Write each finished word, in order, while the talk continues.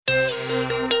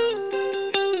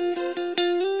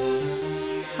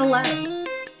Hello,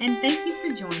 and thank you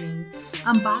for joining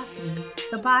Unboss Me,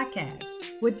 the podcast,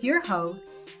 with your host,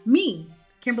 me,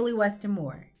 Kimberly Weston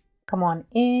Moore. Come on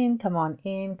in, come on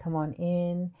in, come on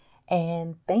in,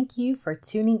 and thank you for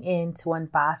tuning in to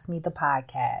Unboss Me, the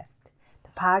podcast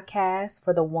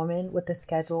for the woman with a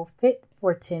schedule fit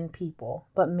for 10 people,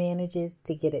 but manages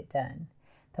to get it done.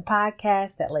 The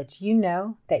podcast that lets you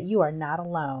know that you are not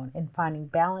alone in finding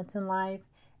balance in life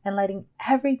and letting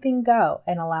everything go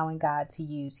and allowing God to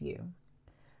use you.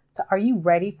 So are you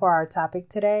ready for our topic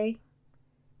today?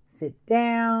 Sit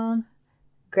down,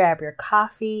 grab your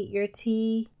coffee, your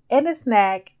tea, and a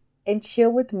snack, and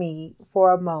chill with me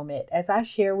for a moment as I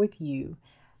share with you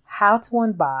how to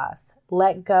unboss,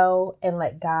 let go, and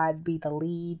let God be the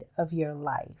lead of your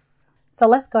life. So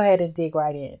let's go ahead and dig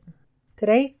right in.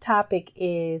 Today's topic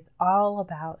is all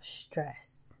about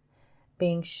stress,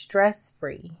 being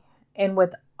stress-free, and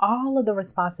with all of the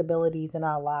responsibilities in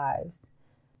our lives,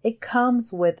 it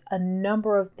comes with a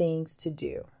number of things to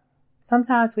do.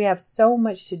 Sometimes we have so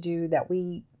much to do that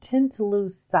we tend to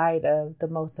lose sight of the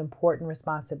most important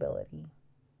responsibility.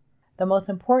 The most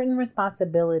important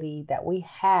responsibility that we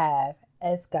have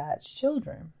as God's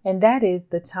children, and that is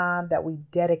the time that we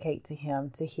dedicate to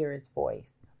Him to hear His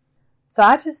voice. So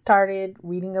I just started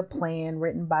reading a plan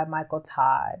written by Michael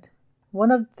Todd. One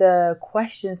of the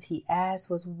questions he asked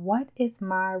was, what is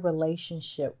my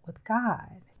relationship with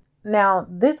God? Now,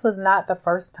 this was not the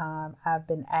first time I've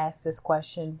been asked this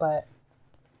question, but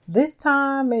this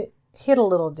time it hit a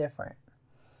little different.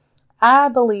 I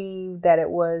believe that it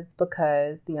was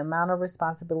because the amount of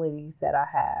responsibilities that I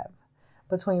have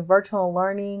between virtual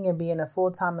learning and being a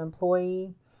full-time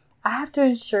employee, I have to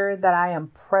ensure that I am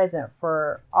present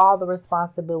for all the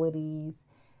responsibilities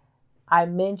I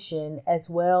mentioned, as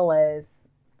well as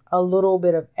a little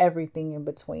bit of everything in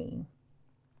between.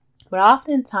 But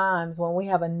oftentimes when we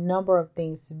have a number of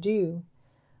things to do,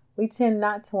 we tend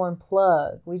not to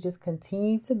unplug. We just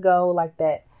continue to go like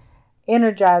that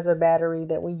Energizer battery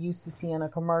that we used to see in a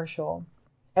commercial.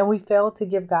 And we fail to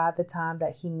give God the time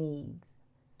that He needs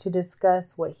to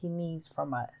discuss what He needs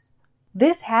from us.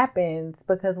 This happens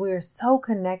because we are so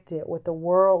connected with the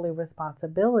worldly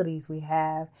responsibilities we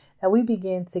have that we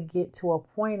begin to get to a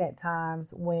point at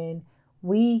times when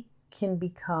we can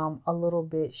become a little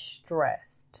bit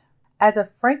stressed. As a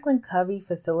Franklin Covey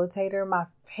facilitator, my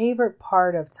favorite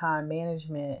part of time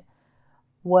management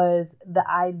was the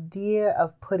idea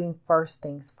of putting first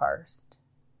things first.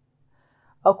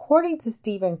 According to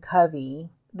Stephen Covey,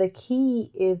 the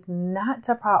key is not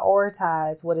to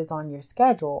prioritize what is on your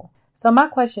schedule. So my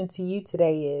question to you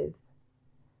today is,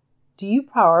 do you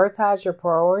prioritize your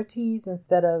priorities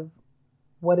instead of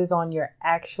what is on your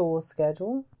actual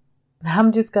schedule?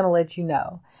 I'm just going to let you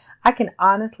know. I can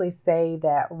honestly say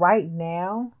that right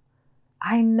now,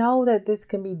 I know that this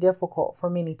can be difficult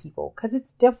for many people because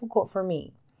it's difficult for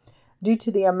me due to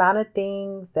the amount of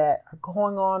things that are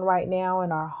going on right now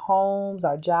in our homes,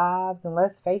 our jobs, and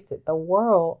let's face it, the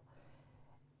world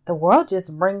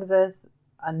just brings us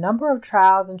a number of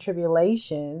trials and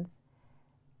tribulations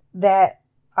that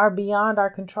are beyond our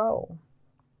control.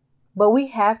 But we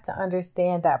have to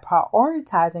understand that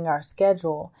prioritizing our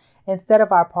schedule instead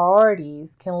of our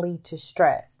priorities can lead to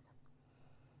stress.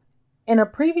 In a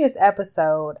previous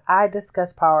episode, I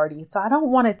discussed priorities, so I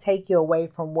don't want to take you away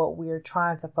from what we're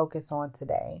trying to focus on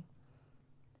today.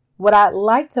 What I'd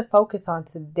like to focus on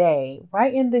today,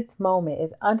 right in this moment,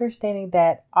 is understanding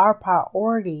that our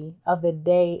priority of the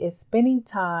day is spending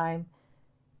time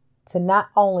to not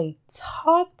only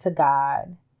talk to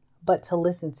God, but to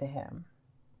listen to Him.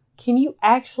 Can you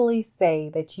actually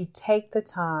say that you take the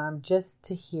time just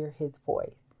to hear His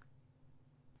voice?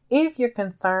 If you're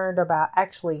concerned about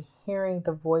actually hearing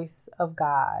the voice of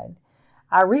God,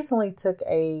 I recently took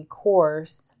a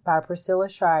course by Priscilla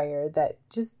Shirer that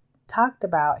just talked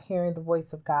about hearing the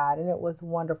voice of God, and it was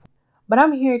wonderful. But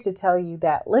I'm here to tell you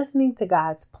that listening to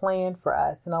God's plan for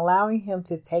us and allowing Him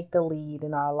to take the lead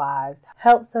in our lives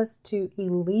helps us to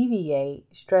alleviate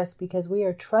stress because we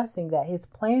are trusting that His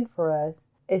plan for us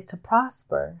is to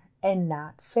prosper and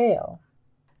not fail.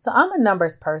 So I'm a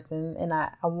numbers person, and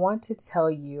I want to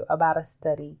tell you about a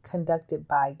study conducted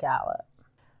by Gallup.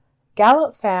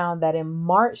 Gallup found that in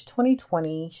March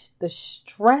 2020, the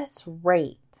stress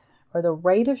rate, or the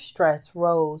rate of stress,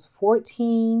 rose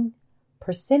 14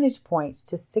 percentage points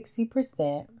to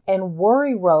 60%, and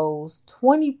worry rose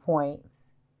 20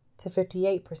 points to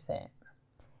 58%,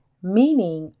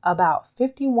 meaning about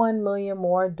 51 million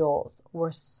more adults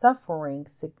were suffering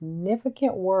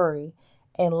significant worry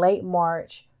in late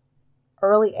March,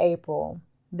 early April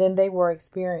than they were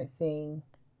experiencing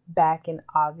back in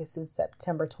August and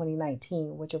September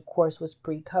 2019, which of course was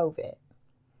pre-COVID.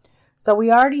 So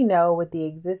we already know with the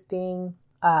existing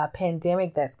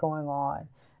pandemic that's going on,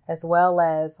 as well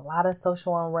as a lot of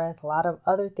social unrest, a lot of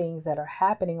other things that are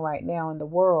happening right now in the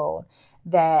world,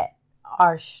 that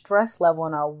our stress level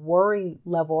and our worry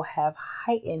level have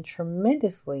heightened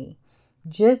tremendously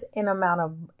just in an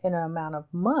amount of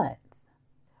months.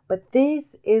 But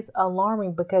this is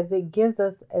alarming because it gives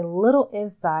us a little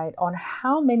insight on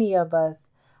how many of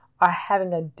us are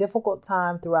having a difficult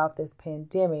time throughout this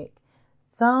pandemic.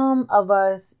 Some of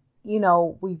us,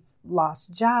 we've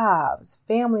lost jobs,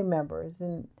 family members,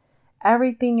 and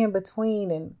everything in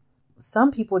between. And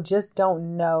some people just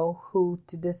don't know who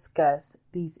to discuss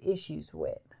these issues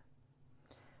with.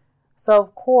 So,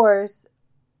 of course,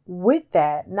 with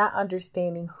that, not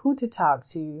understanding who to talk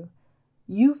to,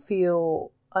 you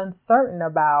feel uncertain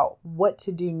about what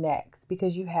to do next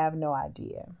because you have no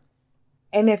idea.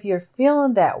 And if you're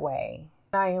feeling that way,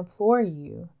 I implore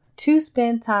you to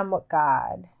spend time with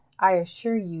God. I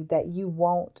assure you that you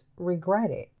won't regret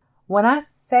it. When I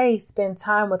say spend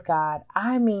time with God,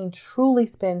 I mean truly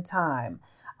spend time.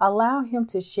 Allow Him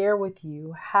to share with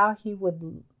you how He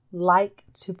would like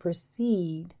to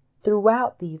proceed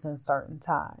throughout these uncertain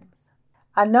times.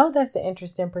 I know that's an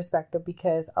interesting perspective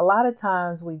because a lot of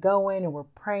times we go in and we're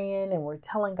praying and we're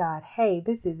telling God, hey,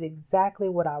 this is exactly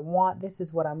what I want. This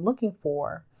is what I'm looking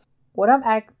for. What I'm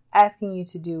asking you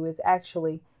to do is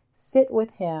actually sit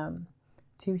with Him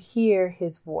to hear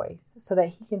His voice so that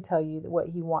He can tell you what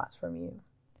He wants from you.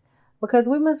 Because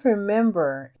we must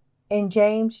remember in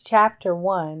James chapter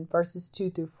 1, verses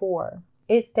 2-4,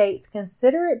 it states,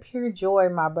 "Consider it pure joy,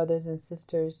 my brothers and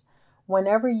sisters,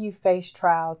 whenever you face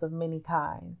trials of many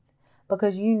kinds,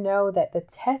 because you know that the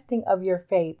testing of your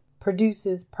faith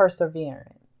produces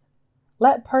perseverance.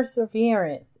 Let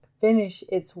perseverance finish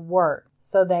its work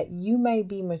so that you may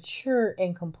be mature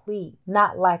and complete,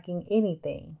 not lacking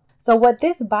anything." So what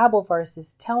this Bible verse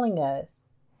is telling us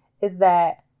is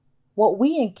that what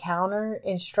we encounter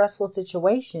in stressful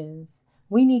situations,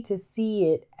 we need to see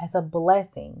it as a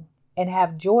blessing and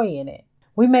have joy in it.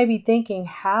 We may be thinking,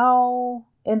 how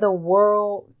in the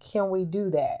world can we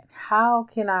do that? How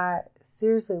can I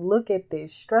seriously look at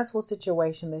this stressful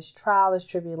situation, this trial, this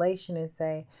tribulation, and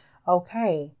say,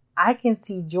 okay, I can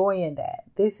see joy in that.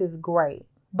 This is great.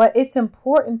 But it's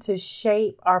important to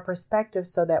shape our perspective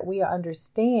so that we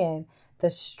understand the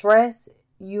stress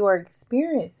you are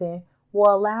experiencing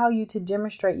will allow you to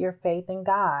demonstrate your faith in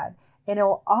God. And it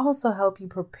will also help you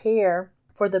prepare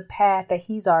for the path that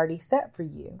He's already set for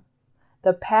you.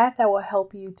 The path that will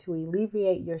help you to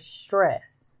alleviate your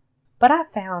stress. But I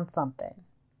found something.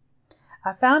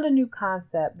 I found a new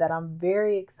concept that I'm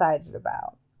very excited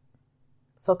about.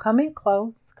 So come in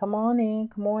close. Come on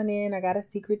in. I got a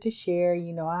secret to share.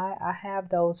 I have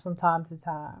those from time to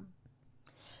time.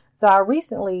 So I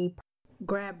recently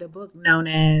grabbed a book known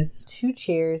as Two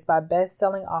Chairs by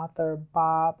best-selling author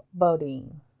Bob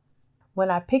Beaudine. When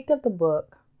I picked up the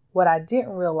book, what I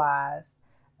didn't realize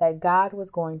that God was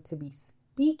going to be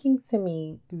speaking to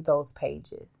me through those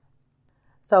pages.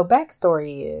 So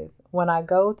backstory is, when I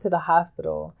go to the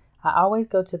hospital, I always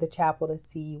go to the chapel to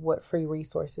see what free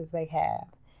resources they have.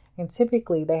 And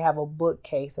typically they have a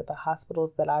bookcase at the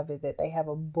hospitals that I visit. They have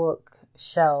a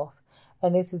bookshelf.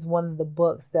 And this is one of the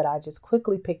books that I just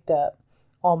quickly picked up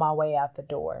on my way out the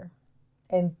door.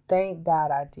 And thank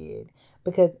God I did.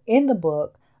 Because in the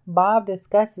book, Bob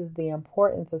discusses the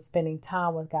importance of spending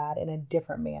time with God in a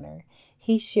different manner.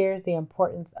 He shares the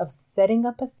importance of setting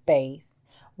up a space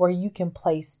where you can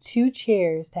place two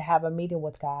chairs to have a meeting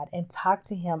with God and talk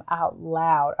to Him out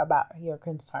loud about your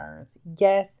concerns.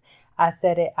 Yes, I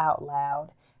said it out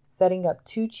loud. Setting up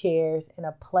two chairs in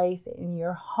a place in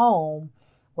your home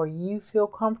where you feel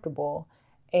comfortable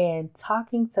and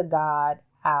talking to God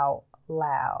out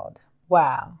loud.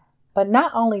 Wow. But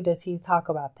not only does he talk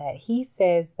about that, he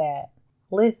says that,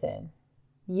 listen,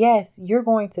 yes, you're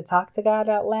going to talk to God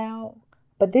out loud,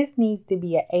 but this needs to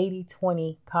be an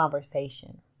 80-20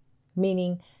 conversation.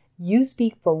 Meaning you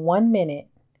speak for 1 minute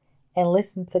and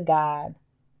listen to God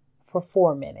for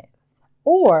 4 minutes.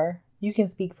 Or you can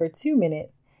speak for 2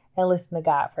 minutes and listen to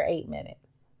God for 8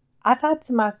 minutes. I thought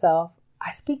to myself,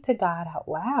 I speak to God out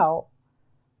loud,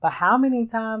 but how many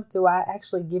times do I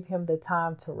actually give Him the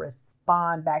time to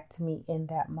respond back to me in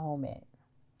that moment?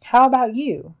 How about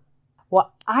you?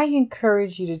 Well, I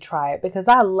encourage you to try it because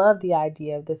I love the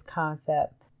idea of this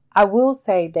concept. I will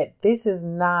say that this is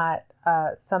not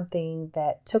something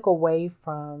that took away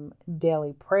from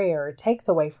daily prayer or takes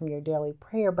away from your daily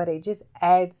prayer, but it just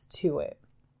adds to it.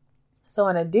 So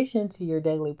in addition to your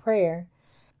daily prayer,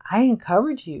 I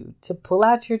encourage you to pull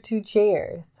out your 2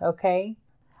 chairs, okay?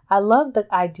 I love the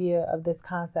idea of this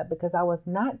concept because I was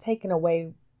not taking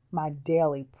away my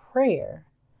daily prayer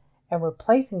and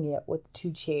replacing it with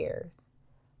 2 chairs,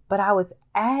 but I was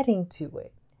adding to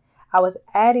it. I was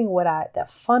adding the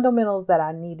fundamentals that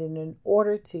I needed in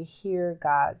order to hear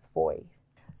God's voice.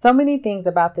 So many things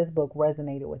about this book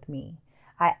resonated with me.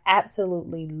 I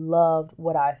absolutely loved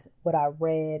what I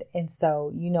read. And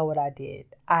so you know what I did?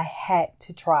 I had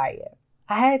to try it.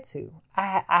 I had to.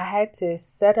 I had to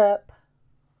set up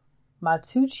my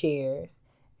 2 chairs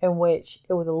in which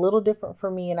it was a little different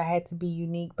for me and I had to be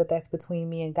unique, but that's between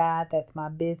me and God. That's my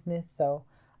business. So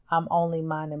I'm only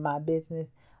minding my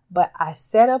business. But I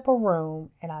set up a room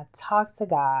and I talked to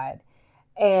God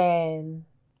and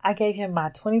I gave him my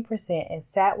 20% and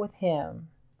sat with him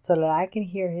so that I can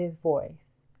hear his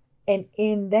voice. And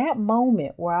in that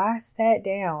moment where I sat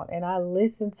down and I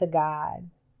listened to God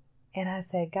and I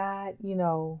said, God,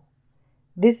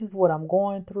 this is what I'm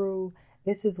going through.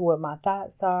 This is what my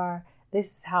thoughts are.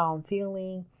 This is how I'm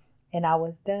feeling. And I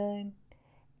was done.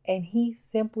 And he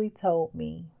simply told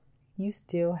me, you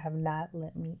still have not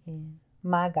let me in.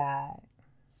 My God.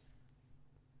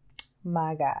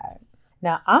 My God.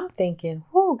 Now I'm thinking,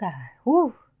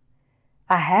 God,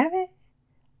 I haven't.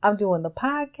 I'm doing the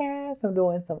podcast. I'm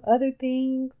doing some other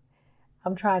things.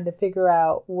 I'm trying to figure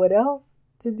out what else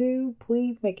to do.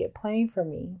 Please make it plain for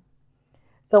me.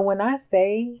 So when I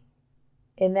say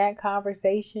in that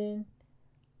conversation,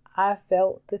 I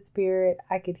felt the Spirit,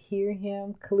 I could hear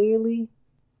him clearly,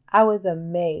 I was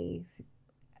amazed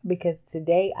because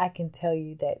today I can tell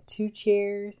you that 2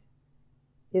 chairs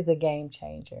is a game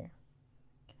changer.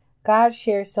 God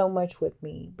shared so much with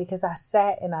me because I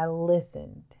sat and I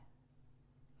listened.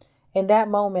 In that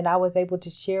moment, I was able to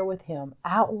share with him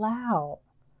out loud.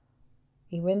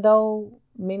 Even though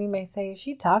many may say, is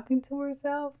she talking to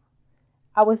herself?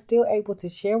 I was still able to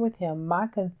share with him my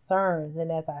concerns.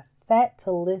 And as I sat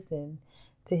to listen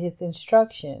to his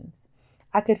instructions,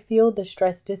 I could feel the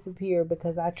stress disappear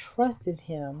because I trusted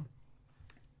him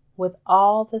with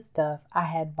all the stuff I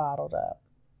had bottled up.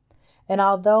 And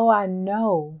although I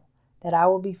know that I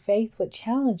will be faced with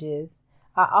challenges,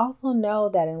 I also know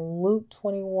that in Luke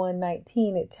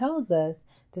 21:19, it tells us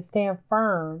to stand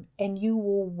firm and you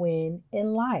will win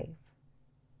in life.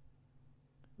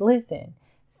 Listen,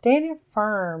 standing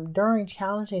firm during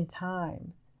challenging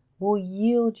times will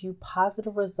yield you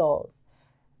positive results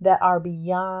that are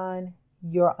beyond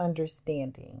your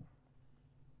understanding.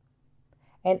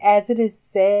 And as it is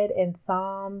said in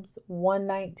Psalms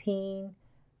 119,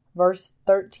 verse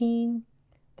 13,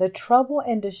 the trouble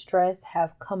and distress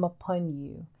have come upon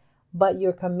you, but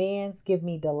your commands give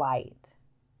me delight.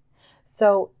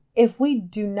 So if we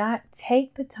do not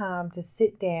take the time to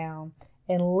sit down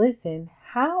and listen,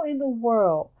 how in the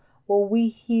world will we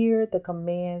hear the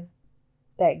commands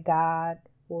that God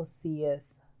will see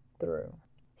us through?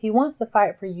 He wants to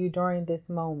fight for you during this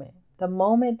moment. The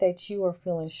moment that you are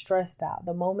feeling stressed out,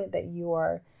 the moment that you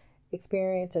are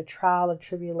experiencing a trial or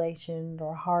tribulation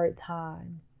or hard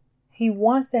times. He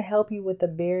wants to help you with the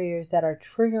barriers that are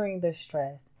triggering the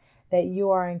stress that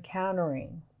you are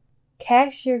encountering.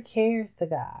 Cast your cares to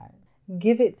God.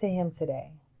 Give it to him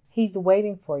today. He's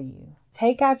waiting for you.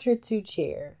 Take out your 2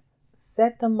 chairs.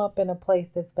 Set them up in a place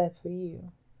that's best for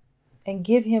you. And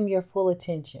give him your full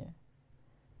attention.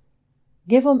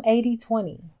 Give him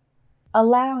 80-20.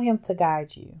 Allow him to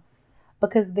guide you.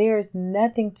 Because there is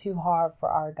nothing too hard for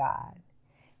our God.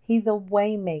 He's a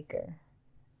way maker,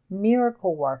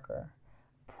 miracle worker,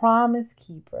 promise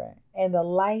keeper, and the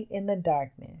light in the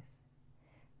darkness.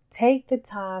 Take the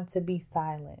time to be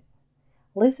silent.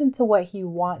 Listen to what he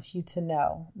wants you to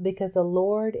know because the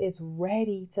Lord is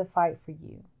ready to fight for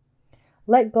you.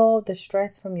 Let go of the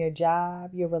stress from your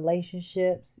job, your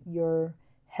relationships, your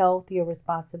health, your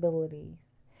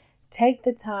responsibilities. Take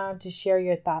the time to share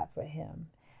your thoughts with him.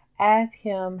 Ask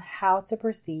him how to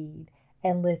proceed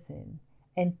and listen.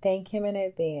 And thank him in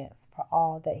advance for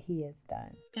all that he has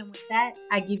done. And with that,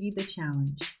 I give you the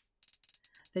challenge.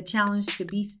 The challenge to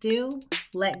be still,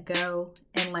 let go,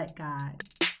 and let God.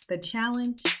 The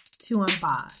challenge to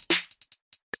unboss.